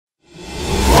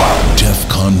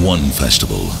Defqon.1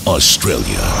 Festival,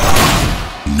 Australia.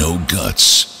 No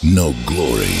guts, no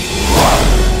glory.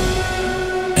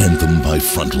 Anthem by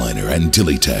Frontliner and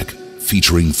Dillytek,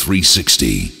 featuring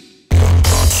 360.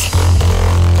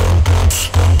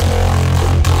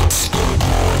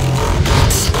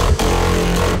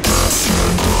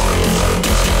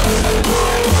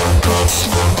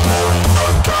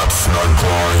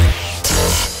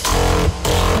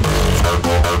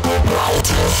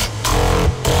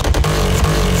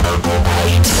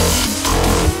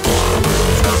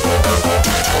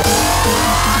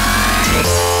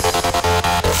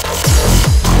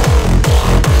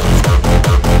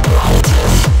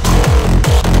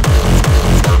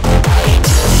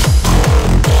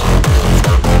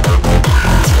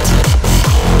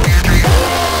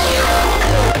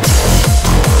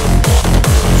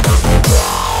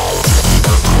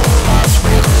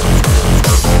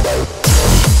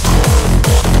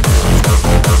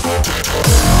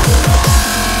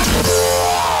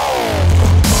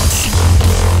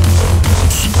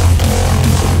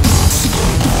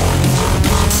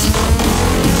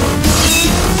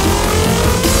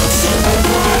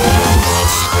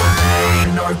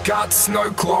 Guts,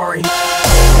 no glory.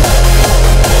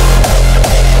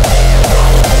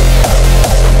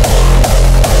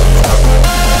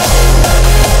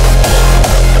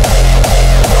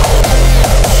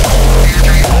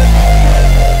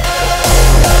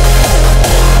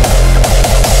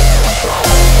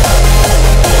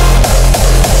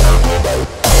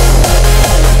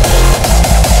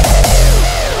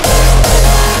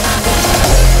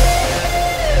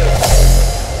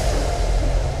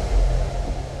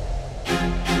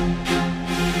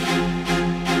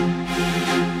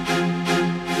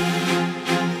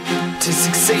 To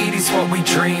succeed is what we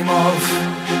dream of.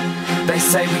 They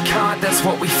say we can't, that's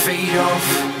what we feed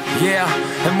off. Yeah,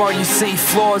 and while you see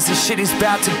flaws, the shit is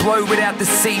about to blow without the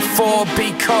C4.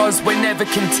 Because we're never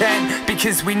content,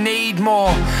 because we need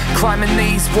more. Climbing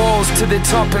these walls to the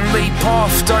top and leap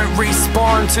off. Don't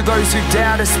respawn to those who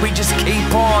doubt us, we just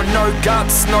keep on. No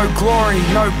guts, no glory,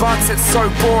 no buts, it's so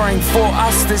boring. For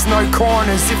us there's no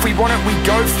corners, if we want it we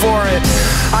go for it.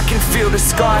 I can feel the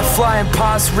sky flying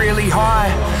past really high.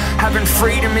 Having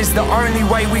freedom is the only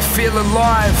way we feel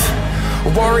alive.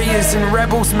 Warriors and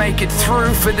rebels make it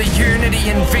through. For the unity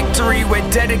and victory we're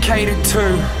dedicated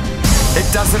to.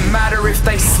 It doesn't matter if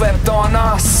they slept on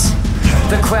us.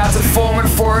 The clouds are forming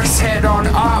for us, head on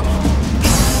up.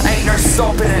 Ain't no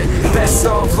stopping it, best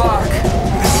of luck.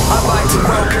 I'd like to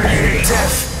welcome you to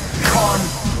Defqon.1.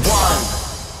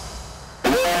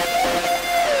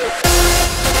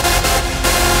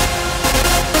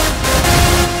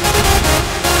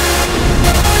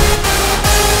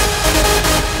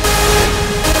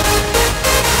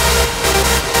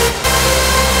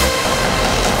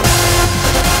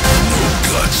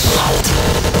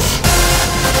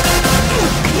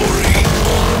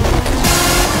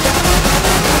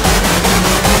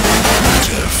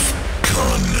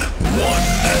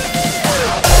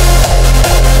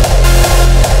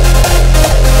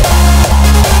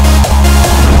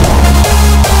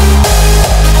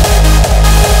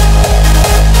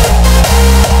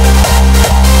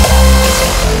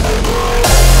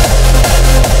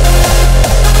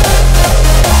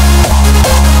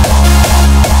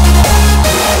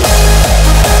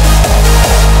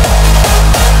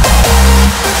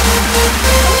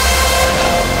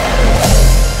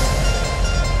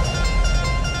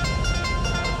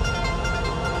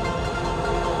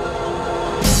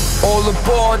 All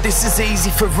aboard, this is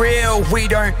easy for real. We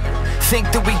don't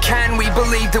think that we can, we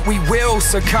believe that we will.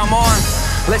 So come on,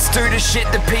 let's do the shit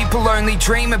that people only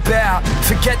dream about.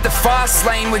 Forget the fast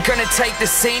lane, we're gonna take the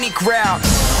scenic route.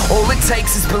 All it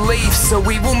takes is belief, so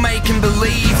we will make them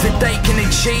believe that they can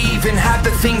achieve and have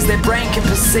the things their brain can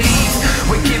perceive.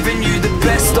 We're giving you the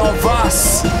best of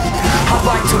us. I'd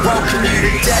like to welcome you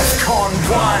to Defqon.1.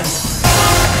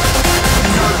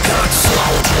 No guts.